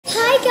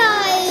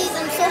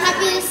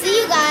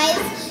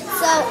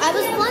I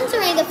was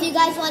wondering if you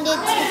guys wanted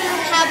to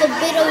have a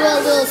bit of a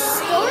little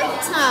story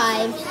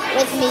time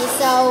with me.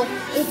 So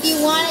if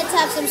you wanted to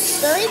have some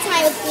story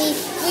time with me,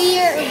 we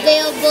are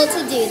available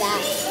to do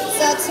that.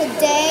 So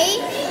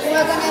today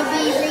we're going to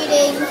be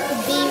reading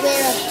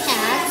Beware of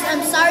Cats.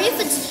 I'm sorry if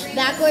it's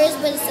backwards,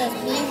 but it says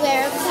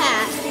Beware of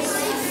Cats.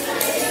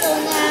 So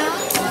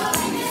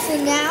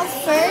now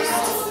first,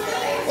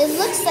 it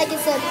looks like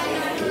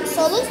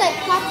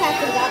Popcat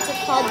forgot to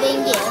call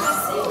Bingus.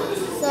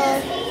 So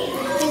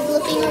he's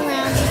looking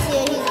around to see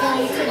what he's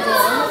going to do.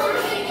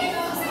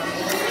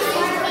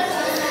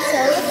 So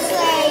it looks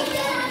like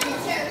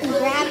he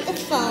grabbed the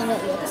phone,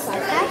 it looks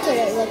like. That's what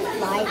it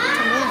looks like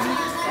to me.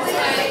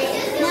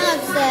 Now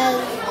it says,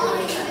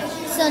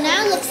 so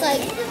now it looks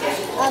like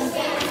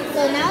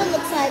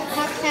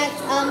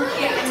Popcat's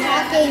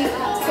talking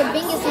to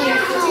Bingus on the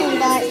phone,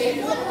 but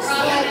it looks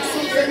like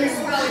something's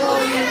going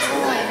on.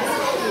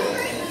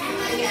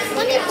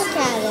 Let me look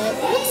at it. It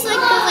looks like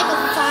there's like a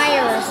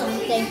fire or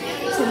something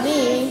to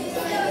me.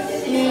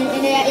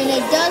 And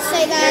it does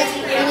say that,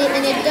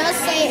 and it does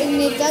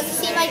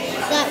seem like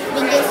that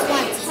Bingus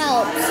wants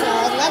help. So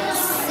let's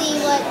see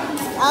what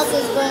else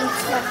is going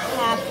to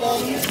happen.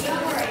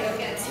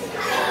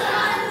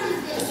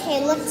 Okay,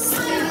 let's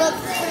look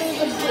through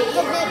the book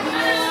a bit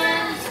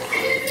more.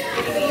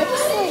 It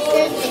looks like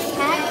there's the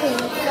Cat King,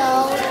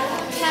 so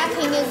Cat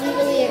King isn't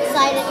really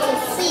excited to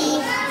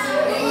see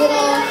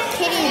little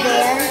kitty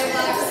there.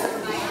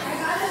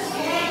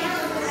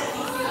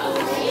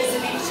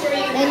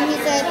 And he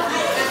said,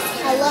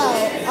 hello.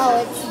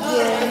 Oh, it's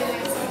you.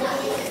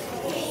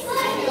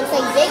 Looks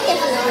like Bingus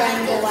is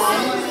running away.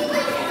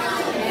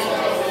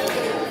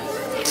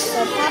 So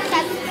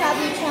Popcat's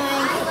probably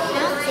trying to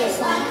pounce or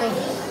something,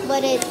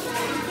 but it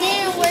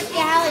didn't work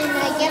out, and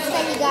I guess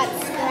that he got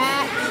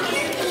scratched.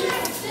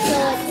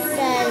 So it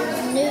says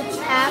new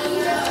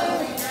chapter.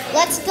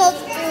 Let's go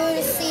through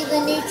to see the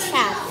new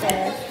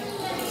chapter.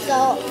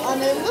 So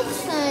it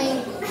looks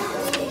like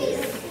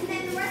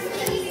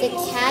the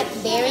cat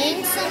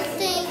burying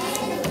something,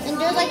 and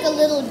there's like a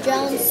little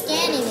drone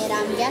scanning it,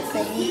 I'm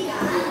guessing.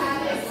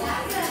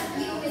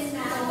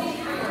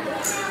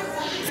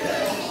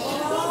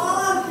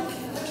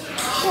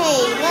 Hey,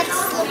 let's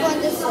look on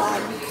this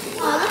one.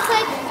 Looks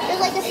like there's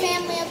like a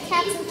family of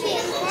cats and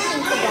kittens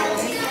playing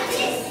together.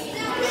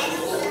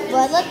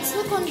 But let's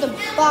look on the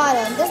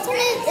bottom. This one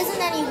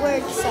isn't any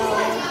words, so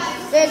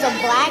there's a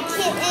black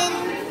kitten,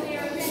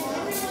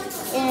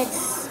 and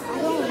it's, I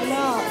don't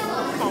know.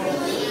 Okay.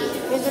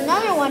 There's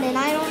another one, and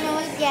I don't know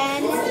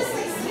again,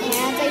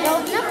 and I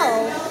don't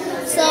know.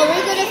 So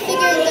we're going to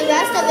figure the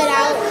rest of it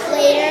out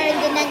later in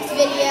the next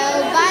video.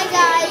 Bye,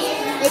 guys.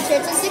 Make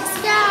sure to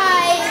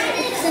subscribe.